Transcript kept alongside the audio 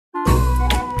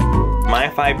my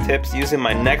 5 tips using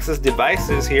my Nexus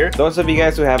devices here. Those of you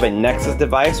guys who have a Nexus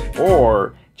device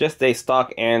or just a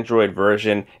stock Android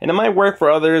version, and it might work for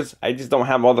others, I just don't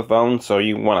have all the phones, so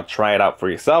you want to try it out for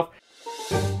yourself.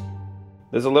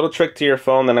 There's a little trick to your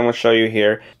phone that I'm going to show you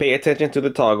here. Pay attention to the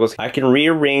toggles. I can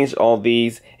rearrange all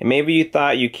these, and maybe you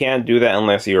thought you can't do that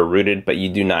unless you're rooted, but you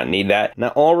do not need that. Now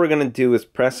all we're going to do is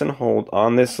press and hold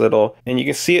on this little, and you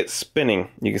can see it spinning.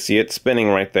 You can see it spinning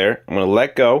right there. I'm going to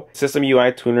let go. System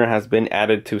UI Tuner has been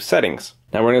added to settings.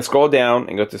 Now we're going to scroll down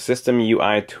and go to System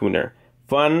UI Tuner.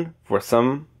 Fun for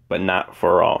some, but not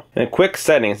for all. And quick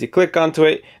settings, you click onto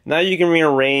it. Now you can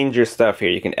rearrange your stuff here.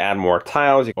 You can add more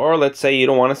tiles, or let's say you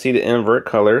don't want to see the invert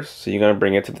colors, so you're going to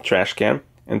bring it to the trash can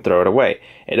and throw it away.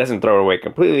 It doesn't throw it away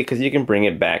completely because you can bring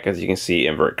it back, as you can see,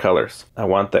 invert colors. I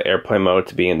want the airplane mode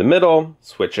to be in the middle,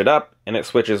 switch it up, and it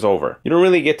switches over. You don't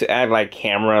really get to add like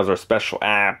cameras or special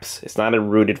apps. It's not a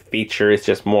rooted feature, it's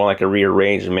just more like a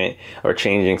rearrangement or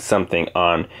changing something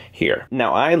on here.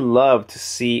 Now I love to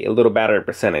see a little battery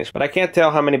percentage, but I can't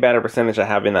tell how many battery percentage I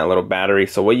have in that little battery.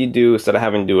 So what you do, instead of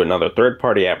having to do another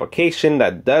third-party application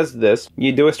that does this,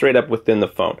 you do it straight up within the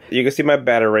phone. You can see my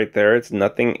battery right there, it's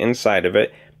nothing inside of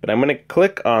it, but I'm gonna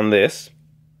click on this,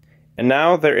 and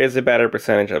now there is a battery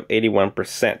percentage of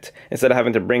 81%. Instead of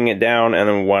having to bring it down and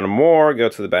then one more, go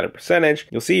to the battery percentage,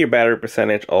 you'll see your battery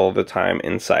percentage all the time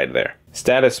inside there.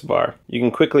 Status bar. You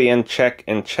can quickly uncheck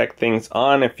and check things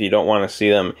on if you don't want to see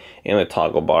them in the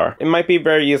toggle bar. It might be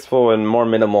very useful and more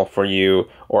minimal for you,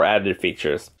 or added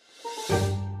features.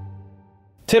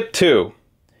 Tip 2.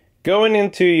 Going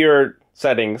into your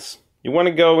settings, you want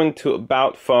to go into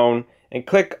About Phone and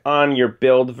click on your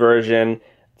build version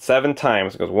 7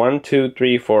 times. It goes 1, 2,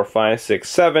 3, 4, 5, 6,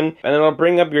 7, and it'll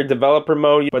bring up your developer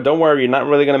mode. But don't worry, you're not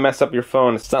really gonna mess up your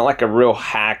phone. It's not like a real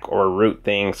hack or a root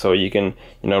thing, so you can,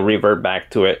 revert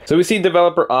back to it. So we see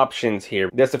developer options here.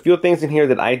 There's a few things in here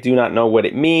that I do not know what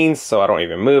it means, so I don't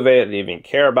even move it, I don't even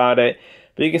care about it.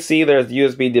 But you can see there's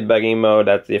USB debugging mode.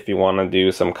 That's if you want to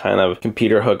do some kind of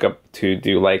computer hookup to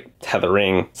do like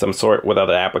tethering some sort with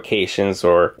other applications,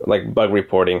 or like bug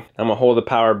reporting. I'm gonna hold the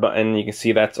power button. You can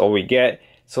see that's all we get.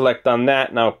 Select on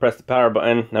that, now press the power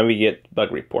button, now we get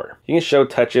bug report. You can show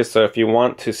touches, so if you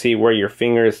want to see where your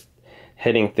finger is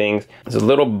hitting things, there's a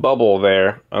little bubble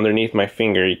there underneath my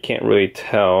finger, you can't really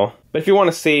tell. But if you want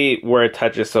to see where it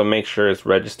touches, so make sure it's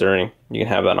registering, you can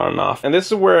have that on and off. And this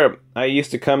is where I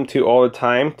used to come to all the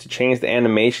time to change the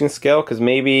animation scale, because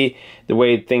maybe the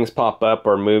way things pop up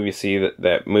or move, you see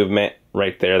that movement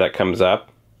right there that comes up.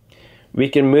 We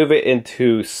can move it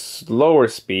into slower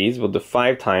speeds. We'll do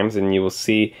 5 times and you will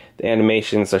see the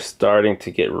animations are starting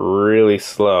to get really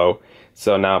slow.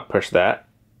 So now push that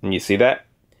and you see that?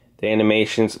 The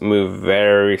animations move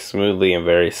very smoothly and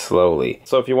very slowly.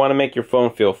 So if you want to make your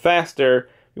phone feel faster,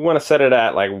 you want to set it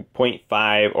at like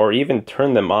 0.5 or even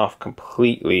turn them off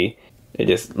completely. It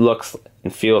just looks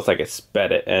and feels like it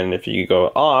sped it. And if you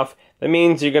go off, that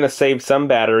means you're going to save some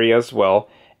battery as well.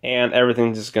 And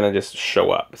everything's just gonna just show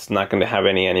up. It's not gonna have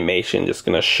any animation, just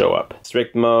gonna show up.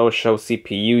 Strict mode, show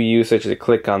CPU usage. You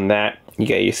click on that, you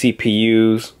get your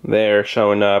CPUs there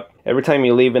showing up. Every time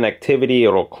you leave an activity,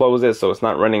 it'll close it so it's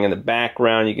not running in the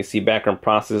background. You can see background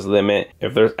process limit.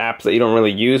 If there's apps that you don't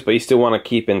really use but you still want to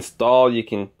keep installed, you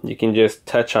can just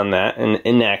touch on that. And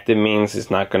inactive means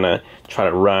it's not gonna try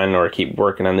to run or keep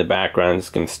working on the background, it's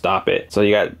gonna stop it. So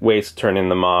you got ways to turn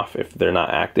them off if they're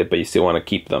not active but you still want to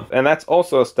keep them. And that's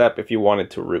also a step if you wanted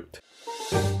to root.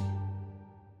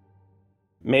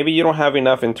 Maybe you don't have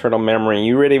enough internal memory.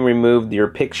 You already removed your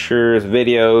pictures,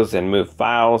 videos, and moved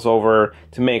files over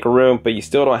to make room, but you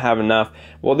still don't have enough.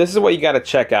 Well, this is what you got to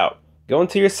check out. Go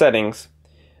into your settings,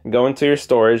 go into your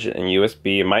storage and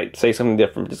USB. It might say something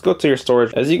different. Just go to your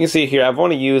storage. As you can see here, I've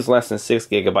only used less than 6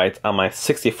 gigabytes on my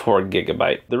 64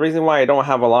 gigabyte. The reason why I don't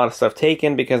have a lot of stuff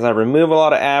taken, because I remove a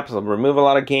lot of apps, I remove a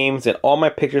lot of games, and all my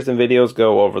pictures and videos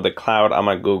go over the cloud on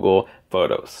my Google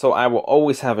Photos. So I will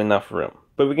always have enough room.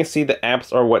 But we can see the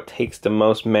apps are what takes the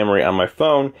most memory on my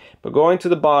phone. But going to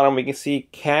the bottom, we can see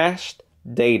cached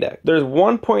data. There's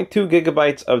 1.2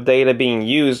 gigabytes of data being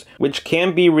used, which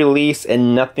can be released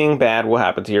and nothing bad will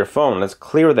happen to your phone. Let's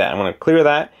clear that. I'm going to clear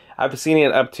that. I've seen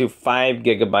it up to 5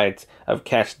 gigabytes of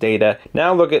cached data.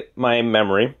 Now look at my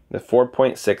memory, the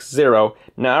 4.60.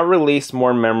 Now I released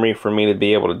more memory for me to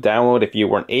be able to download if you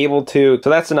weren't able to. So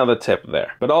that's another tip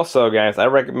there. But also, guys, I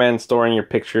recommend storing your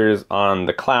pictures on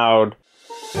the cloud.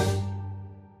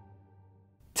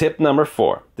 Tip number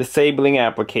 4, disabling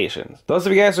applications. Those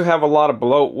of you guys who have a lot of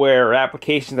bloatware or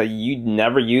applications that you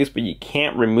never use but you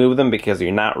can't remove them because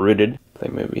you're not rooted. Play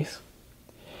movies.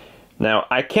 Now,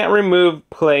 I can't remove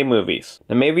Play Movies.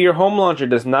 Now, maybe your home launcher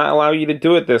does not allow you to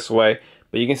do it this way,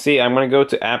 But you can see I'm going to go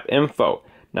to app info.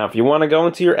 Now if you want to go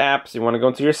into your apps, you want to go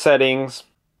into your settings,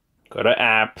 go to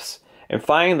apps, and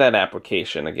find that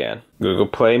application again, Google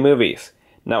Play Movies.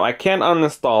 Now I can't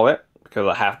uninstall it because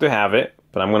I have to have it,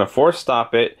 but I'm going to force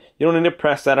stop it. You don't need to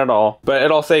press that at all, but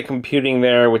it'll say computing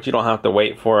there, which you don't have to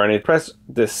wait for, and you press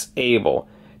disable.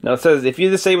 Now it says if you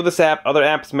disable this app, other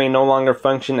apps may no longer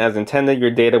function as intended.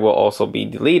 Your data will also be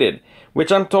deleted,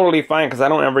 which I'm totally fine because I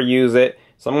don't ever use it.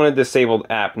 So I'm going to disable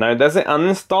the app. Now it doesn't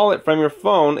uninstall it from your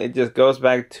phone. It just goes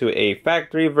back to a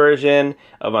factory version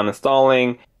of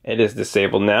uninstalling. It is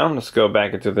disabled now. Let's go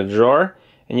back into the drawer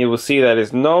and you will see that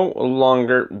it's no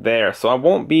longer there. So I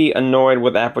won't be annoyed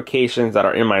with applications that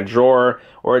are in my drawer,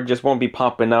 or it just won't be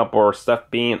popping up or stuff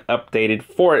being updated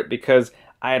for it because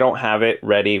I don't have it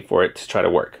ready for it to try to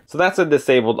work. So that's a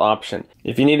disabled option.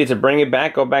 If you needed to bring it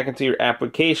back, go back into your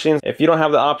applications. If you don't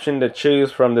have the option to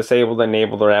choose from disabled,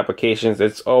 enabled, or applications,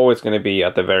 it's always going to be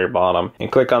at the very bottom.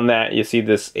 And click on that, you see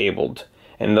disabled.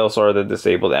 And those are the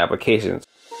disabled applications.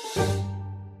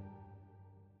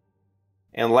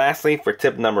 And lastly, for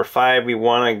tip number 5, we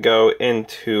want to go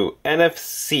into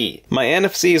NFC. My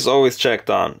NFC is always checked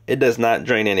on. It does not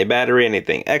drain any battery,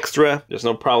 anything extra. There's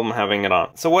no problem having it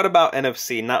on. So what about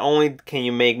NFC? Not only can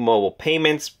you make mobile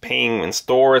payments, paying in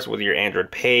stores with your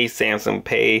Android Pay, Samsung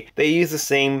Pay, they use the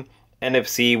same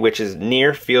NFC, which is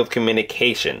near field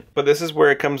communication. But this is where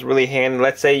it comes really handy.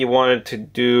 Let's say you wanted to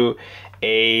do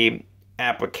a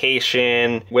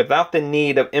application without the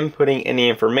need of inputting any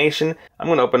information. I'm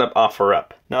going to open up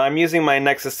OfferUp. Now I'm using my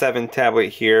Nexus 7 tablet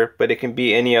here, but it can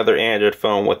be any other Android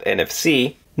phone with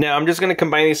NFC. Now I'm just going to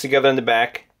combine these together in the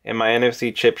back, and my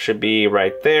NFC chip should be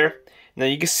right there. Now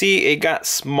you can see it got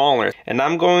smaller, and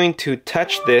I'm going to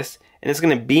touch this and it's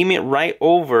going to beam it right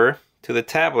over to the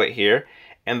tablet here.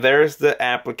 And there's the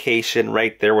application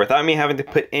right there without me having to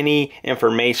put any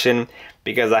information,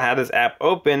 because I had this app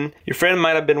open. Your friend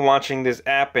might have been watching this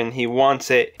app and he wants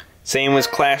it. Same as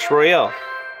Clash Royale.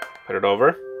 Put it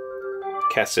over,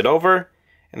 cast it over,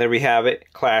 and there we have it,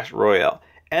 Clash Royale.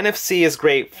 NFC is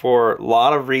great for a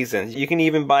lot of reasons. You can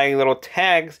even buy little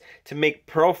tags to make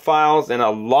profiles and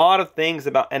a lot of things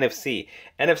about NFC.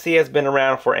 NFC has been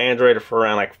around for Android for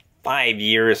around like 5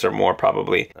 years or more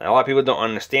probably. A lot of people don't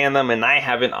understand them, and I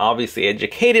haven't obviously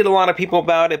educated a lot of people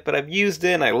about it, but I've used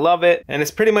it and I love it, and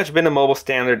it's pretty much been a mobile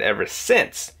standard ever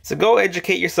since. So go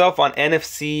educate yourself on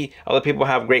NFC. Other people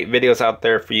have great videos out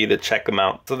there for you to check them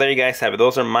out. So there you guys have it.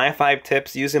 Those are my 5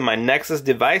 tips using my Nexus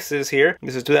devices here.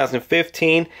 This is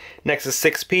 2015 Nexus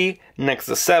 6P,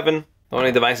 Nexus 7. The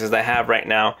only devices that I have right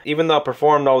now. Even though I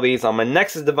performed all these on my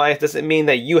Nexus device, doesn't mean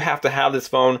that you have to have this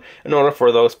phone in order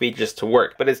for those features to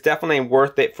work. But it's definitely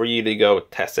worth it for you to go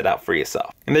test it out for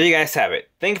yourself. And there you guys have it.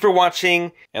 Thank you for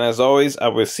watching. And as always, I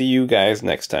will see you guys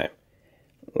next time.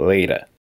 Later.